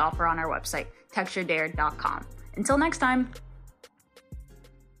content we offer on our website, texturedair.com. Until next time.